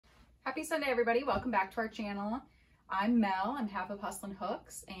Happy Sunday, everybody. Welcome back to our channel. I'm Mel. I'm half of Hustlin'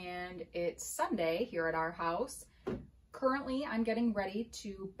 Hooks, and it's Sunday here at our house. Currently, I'm getting ready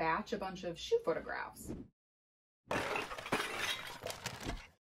to batch a bunch of shoe photographs.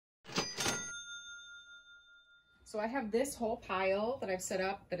 So I have this whole pile that I've set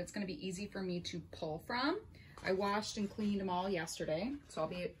up that it's going to be easy for me to pull from. I washed and cleaned them all yesterday, so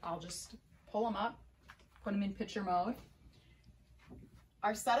I'll just pull them up, put them in picture mode.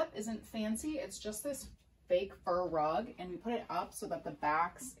 Our setup isn't fancy. It's just this fake fur rug, and we put it up so that the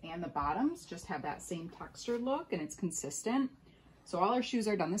backs and the bottoms just have that same textured look and it's consistent. So all our shoes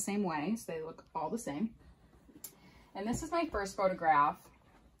are done the same way, so they look all the same. And this is my first photograph.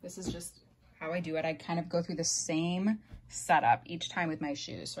 This is just how I do it. I kind of go through the same setup each time with my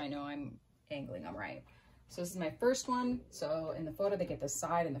shoes, so I know I'm angling them right. So this is my first one. So in the photo, they get the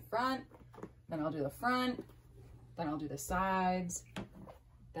side and the front. Then I'll do the front. Then I'll do the sides.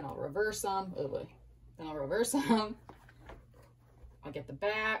 Then I'll reverse them. Oh boy. Then I'll reverse them. I'll get the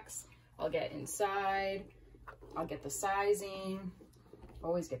backs. I'll get inside. I'll get the sizing.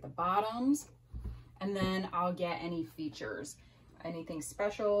 Always get the bottoms. And then I'll get any features. Anything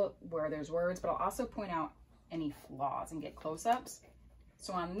special where there's words, but I'll also point out any flaws and get close-ups.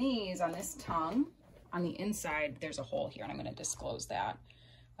 So on these, on this tongue, on the inside, there's a hole here, and I'm going to disclose that.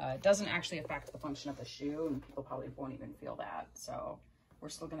 It doesn't actually affect the function of the shoe, and people probably won't even feel that. So we're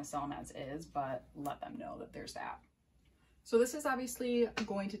still going to sell them as is, but let them know that there's that. So this is obviously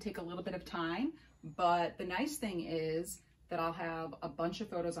going to take a little bit of time, but the nice thing is that I'll have a bunch of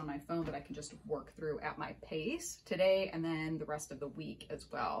photos on my phone that I can just work through at my pace today and then the rest of the week as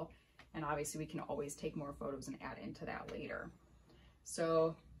well. And obviously we can always take more photos and add into that later.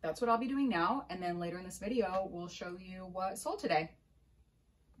 So that's what I'll be doing now. And then later in this video, we'll show you what sold today.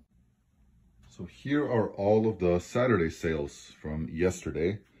 So here are all of the Saturday sales from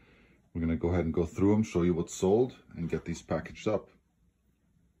yesterday. We're going to go ahead and go through them, show you what sold, and get these packaged up.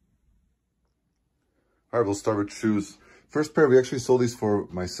 All right, we'll start with shoes. First pair, we actually sold these for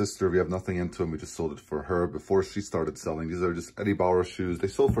my sister. We have nothing into them. We just sold it for her before she started selling. These are just Eddie Bauer shoes. They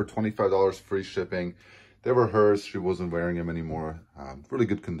sold for $25 free shipping. They were hers. She wasn't wearing them anymore. Really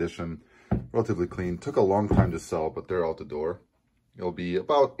good condition, relatively clean. Took a long time to sell, but they're out the door. It'll be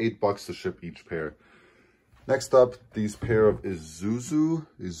about $8 to ship each pair. Next up, these pair of Izozo,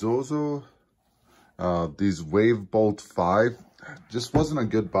 these Wave Bolt 5. Just wasn't a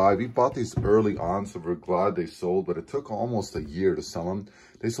good buy. We bought these early on, so we're glad they sold, but it took almost a year to sell them.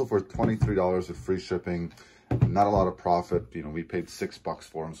 They sold for $23 with free shipping. Not a lot of profit. You know, we paid $6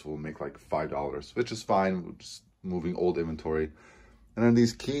 for them, so we'll make like $5, which is fine. We're just moving old inventory. And then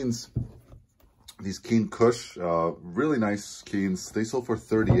these Keens. These Keen Kush, really nice Keens. They sold for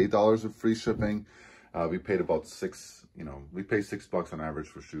 $38 with free shipping. We paid about we pay $6 on average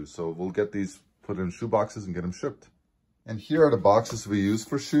for shoes. So we'll get these put in shoe boxes and get them shipped. And here are the boxes we use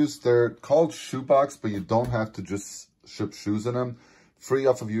for shoes. They're called shoe box, but you don't have to just ship shoes in them. Free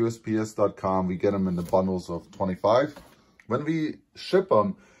off of USPS.com. We get them in the bundles of 25. When we ship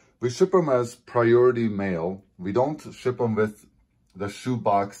them as priority mail. We don't ship them with the shoe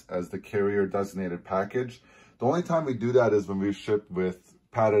box as the carrier designated package. The only time we do that is when we ship with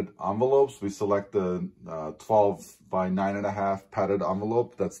padded envelopes. We select the 12 by 9.5 padded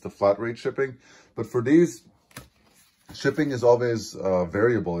envelope. That's the flat rate shipping. But for these, shipping is always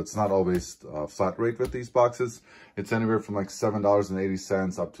variable. It's not always flat rate with these boxes. It's anywhere from like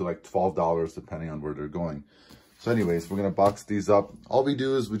 $7.80 up to like $12 depending on where they're going. So anyways, we're going to box these up. All we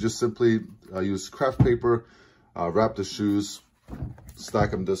do is we just simply use craft paper, wrap the shoes,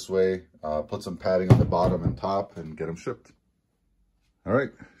 stack them this way, put some padding on the bottom and top, and get them shipped. All right,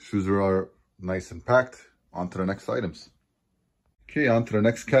 shoes are nice and packed. On to the next items. Okay, on to the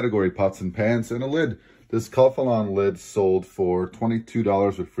next category, pots and pans and a lid. This Calphalon lid sold for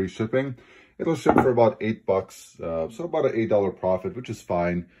 $22 with free shipping. It'll ship for about $8, so about an $8 profit, which is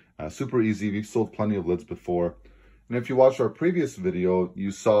fine. Super easy. We've sold plenty of lids before. And if you watched our previous video,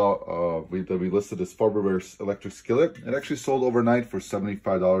 you saw we listed this Farberware electric skillet. It actually sold overnight for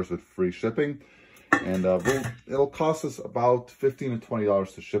 $75 with free shipping. And it'll cost us about $15 to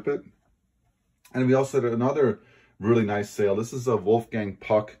 $20 to ship it. And we also had another really nice sale. This is a Wolfgang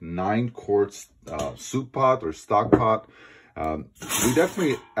Puck 9-quart soup pot or stock pot. We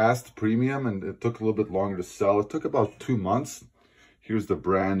definitely asked premium, and it took a little bit longer to sell. It took about 2 months. Here's the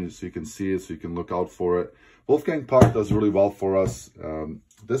brand, so you can see it, so you can look out for it. Wolfgang Puck does really well for us.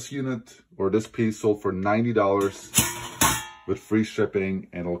 This unit, or this piece, sold for $90 with free shipping,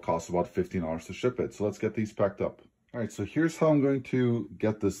 and it'll cost about $15 to ship it. So let's get these packed up. All right, so here's how I'm going to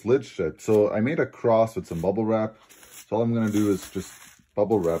get this lid shipped. So I made a cross with some bubble wrap. So all I'm going to do is just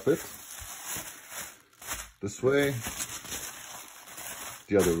bubble wrap it. this way,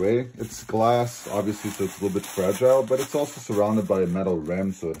 the other way. It's glass, obviously, so it's a little bit fragile, but it's also surrounded by a metal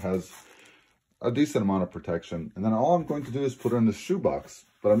rim, so it has a decent amount of protection. And then all I'm going to do is put it in the shoebox,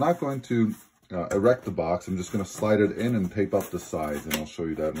 but I'm not going to erect the box. I'm just going to slide it in and tape up the sides, and I'll show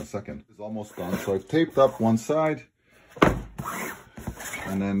you that in a second. It's almost done. So I've taped up one side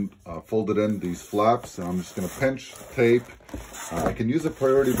and then folded in these flaps, and I'm just going to pinch, tape. I can use a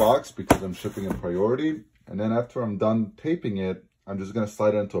priority box because I'm shipping in priority. And then after I'm done taping it, I'm just going to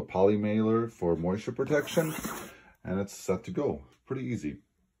slide it into a poly mailer for moisture protection, and it's set to go. Pretty easy.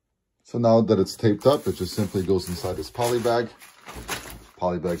 So now that it's taped up, it just simply goes inside this poly bag.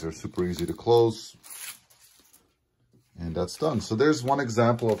 Poly bags are super easy to close. And that's done. So there's one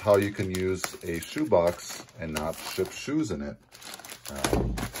example of how you can use a shoebox and not ship shoes in it.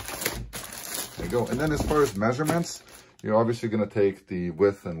 There you go. And then as far as measurements, you're obviously going to take the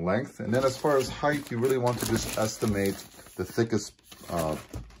width and length. And then as far as height, you really want to just estimate the thickest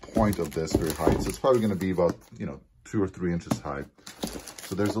point of this very height. So it's probably going to be about, 2 or 3 inches high.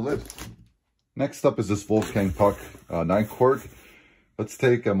 So there's the lid. Next up is this Wolfgang Puck 9-quart. Let's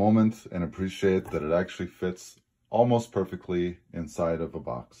take a moment and appreciate that it actually fits almost perfectly inside of a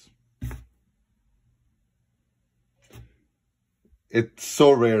box. It's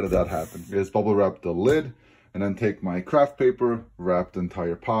so rare that happens. I just bubble wrap the lid and then take my craft paper, wrap the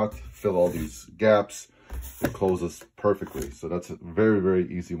entire pot, fill all these gaps. It closes perfectly. So that's a very,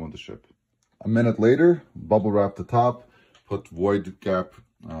 very easy one to ship. A minute later, bubble wrap the top, put void gap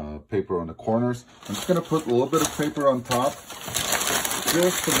paper on the corners. I'm just going to put a little bit of paper on top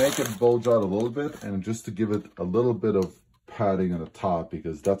just to make it bulge out a little bit and just to give it a little bit of padding on the top,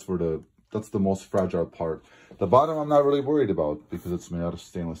 because that's the most fragile part. The bottom I'm not really worried about because it's made out of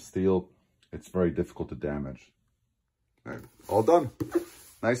stainless steel. It's very difficult to damage. All right, all done.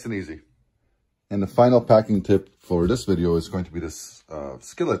 Nice and easy. And the final packing tip for this video is going to be this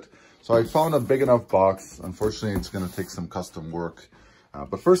skillet. So I found a big enough box. Unfortunately, it's going to take some custom work.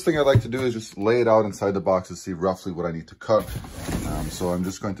 But first thing I like to do is just lay it out inside the box to see roughly what I need to cut. So I'm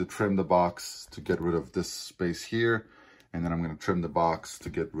just going to trim the box to get rid of this space here. And then I'm going to trim the box to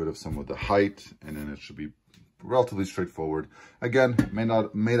get rid of some of the height. And then it should be relatively straightforward. Again,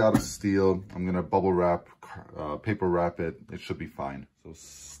 made out of steel. I'm going to bubble wrap, paper wrap it. It should be fine. So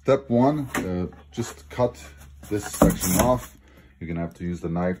step one, just cut this section off. You're going to have to use the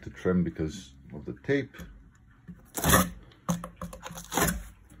knife to trim because of the tape.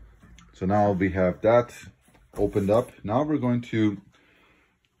 So now we have that opened up. Now we're going to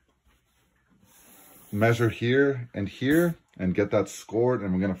measure here and get that scored,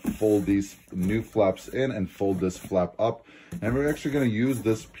 and we're going to fold these new flaps in and fold this flap up, and we're actually going to use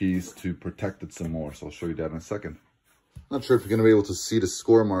this piece to protect it some more. So I'll show you that in a second. Not sure if you're going to be able to see the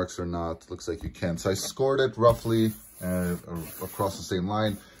score marks or not. Looks like you can. So I scored it roughly across the same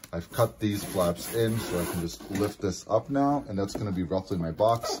line. I've cut these flaps in so I can just lift this up now, and that's going to be roughly my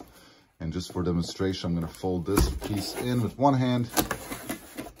box. And just for demonstration, I'm going to fold this piece in with one hand.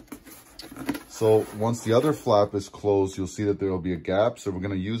 So once the other flap is closed, you'll see that there will be a gap. So we're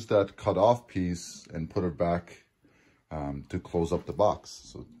going to use that cut off piece and put it back to close up the box.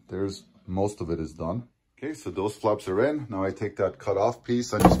 So there's most of it is done. Okay, so those flaps are in. Now I take that cut off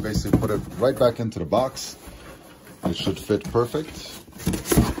piece, I just basically put it right back into the box. It should fit perfect.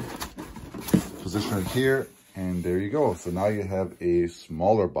 Position it here, and there you go. So now you have a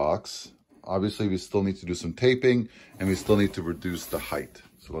smaller box. Obviously, we still need to do some taping, and we still need to reduce the height.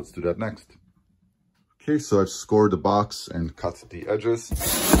 So let's do that next. Okay, so I've scored the box and cut the edges.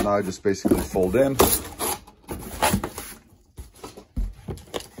 Now I just basically fold in.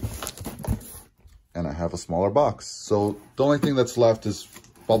 And I have a smaller box. So the only thing that's left is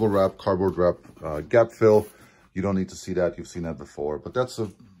bubble wrap, cardboard wrap, gap fill. You don't need to see that. You've seen that before. But that's a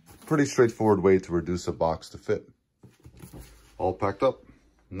pretty straightforward way to reduce a box to fit. All packed up.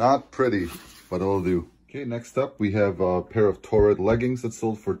 Not pretty, but it'll do. Okay, next up we have a pair of Torrid leggings that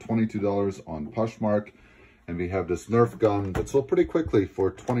sold for $22 on Poshmark. And we have this Nerf gun that sold pretty quickly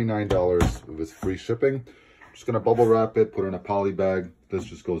for $29 with free shipping. I'm just going to bubble wrap it, put it in a poly bag. This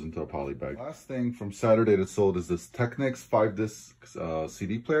just goes into a poly bag. Last thing from Saturday that sold is this Technics 5-disc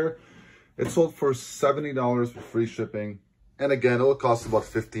CD player. It sold for $70 with free shipping. And again, it'll cost about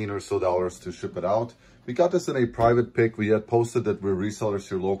 $15 or so to ship it out. We got this in a private pic. We had posted that we're resellers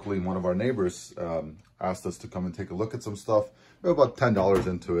here locally, and one of our neighbors asked us to come and take a look at some stuff. We were about $10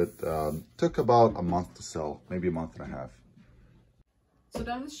 into it. Took about a month to sell, maybe a month and a half. So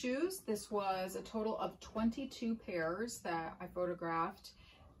done with shoes. This was a total of 22 pairs that I photographed.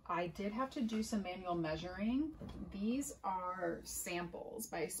 I did have to do some manual measuring. These are samples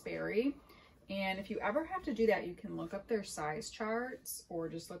by Sperry, And if you ever have to do that, you can look up their size charts or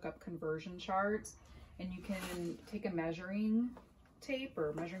just look up conversion charts, and you can take a measuring tape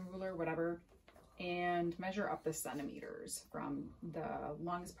or measuring ruler, whatever, and measure up the centimeters from the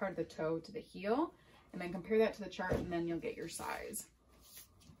longest part of the toe to the heel, and then compare that to the chart, and then you'll get your size.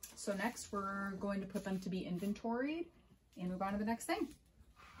 So next we're going to put them to be inventoried and move on to the next thing.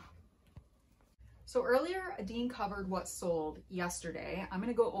 So earlier, Dean covered what sold yesterday. I'm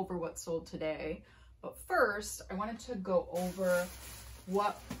gonna go over what sold today, but first I wanted to go over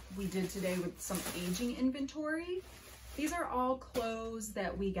what we did today with some aging inventory. These are all clothes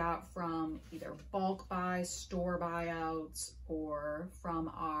that we got from either bulk buys, store buyouts, or from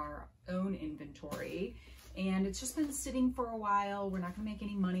our own inventory. And it's just been sitting for a while. We're not gonna make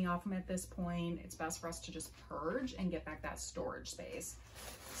any money off them at this point. It's best for us to just purge and get back that storage space.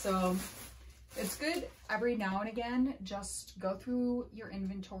 So it's good every now and again, just go through your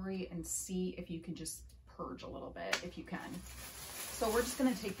inventory and see if you can just purge a little bit, if you can. So we're just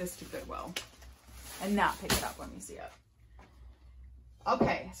gonna take this to Goodwill and not pick it up when we see it.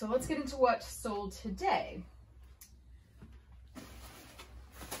 Okay, so let's get into what sold today.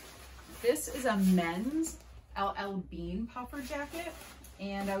 This is a men's LL Bean puffer jacket,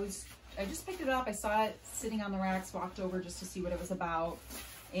 and I just picked it up. I saw it sitting on the racks, walked over just to see what it was about.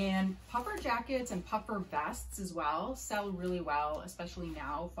 And puffer jackets and puffer vests as well sell really well, especially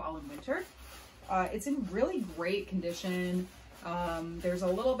now, fall and winter. It's in really great condition. There's a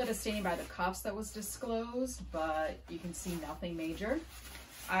little bit of staining by the cuffs that was disclosed, but you can see nothing major.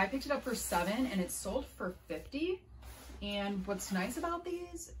 I picked it up for $7 and it sold for $50. And what's nice about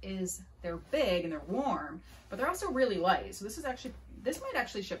these is they're big and they're warm, but they're also really light. So this might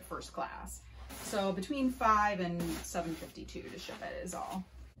actually ship first class. So between $5 and $7.52 to ship it is all.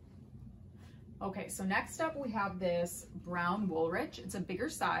 Okay, so next up we have this brown Woolrich. It's a bigger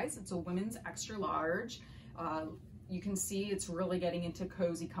size. It's a women's extra large. You can see it's really getting into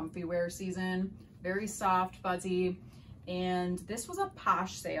cozy, comfy wear season. Very soft, fuzzy. And this was a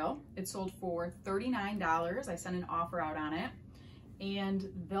Posh sale. It sold for $39. I sent an offer out on it. And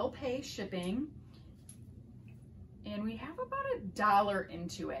they'll pay shipping. And we have about $1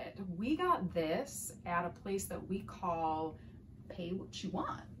 into it. We got this at a place that we call Pay What You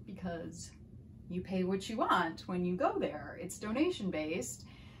Want, because you pay what you want when you go there. It's donation based.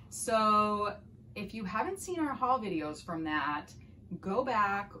 So if you haven't seen our haul videos from that, go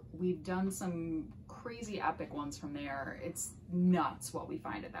back. We've done some crazy epic ones from there. It's nuts what we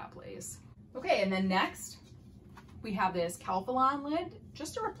find at that place. Okay, and then next we have this Calphalon lid,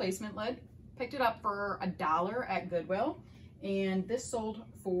 just a replacement lid. Picked it up for $1 at Goodwill, and this sold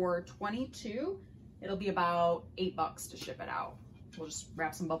for $22. It'll be about $8 to ship it out. We'll just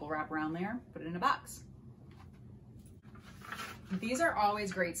wrap some bubble wrap around there, put it in a box. These are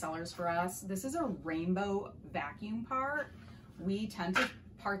always great sellers for us. This is a rainbow vacuum part. We tend to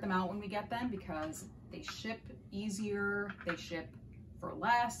part them out when we get them because they ship easier, they ship for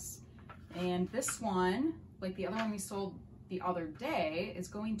less. And this one, like the other one we sold the other day, is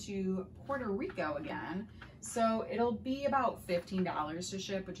going to Puerto Rico again. So it'll be about $15 to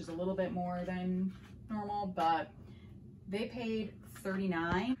ship, which is a little bit more than normal, but they paid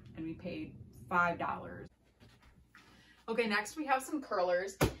 $39 and we paid $5. Okay, next we have some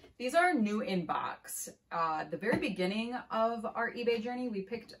curlers. These are new in box. The very beginning of our eBay journey, we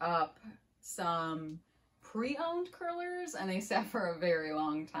picked up some pre-owned curlers and they sat for a very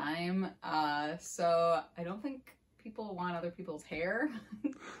long time. So I don't think people want other people's hair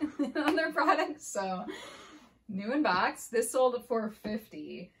on their products. So new in box. This sold for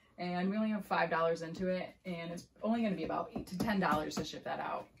 $50 and we only have $5 into it, and it's only going to be about $8 to $10 to ship that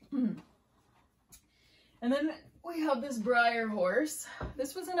out. And then we have this Briar horse.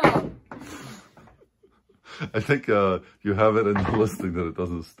 This was in a... I think you have it in the listing that it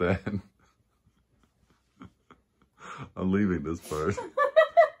doesn't stand. I'm leaving this part.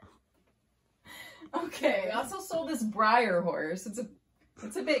 Okay, I also sold this Briar horse. It's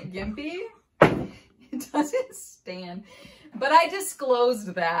a bit gimpy. It doesn't stand. But I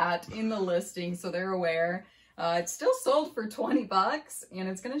disclosed that in the listing, so they're aware. It's still sold for $20, and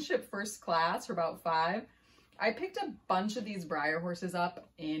it's going to ship first class for about $5. I picked a bunch of these Briar horses up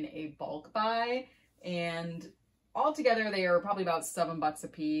in a bulk buy, and altogether they are probably about $7 a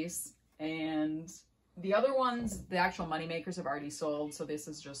piece. And the other ones, the actual money makers, have already sold, so this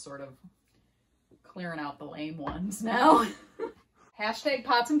is just sort of clearing out the lame ones now. Hashtag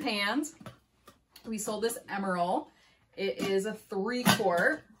pots and pans. We sold this Emerald. It is a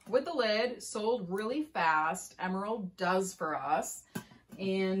 3-quart with the lid, sold really fast. Emerald does for us.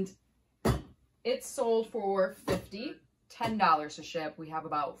 And it sold for $50 $10 to ship. We have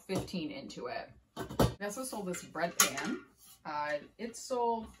about 15 into it. We also sold this bread pan. It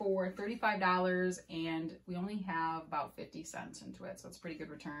sold for $35 and we only have about 50 cents into it. So it's a pretty good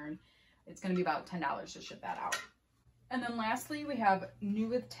return. It's going to be about $10 to ship that out. And then lastly, we have new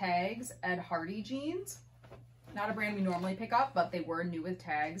with tags Ed Hardy jeans. Not a brand we normally pick up, but they were new with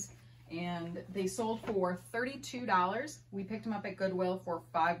tags. And they sold for $32. We picked them up at Goodwill for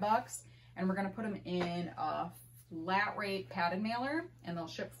 $5. And we're going to put them in a flat rate padded mailer. And they'll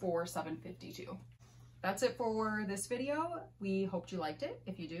ship for $7.52. That's it for this video. We hoped you liked it.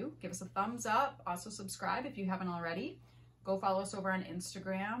 If you do, give us a thumbs up. Also subscribe if you haven't already. Go follow us over on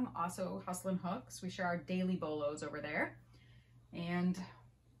Instagram, also Hustlin' Hooks. We share our daily bolos over there. And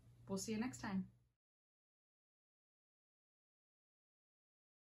we'll see you next time.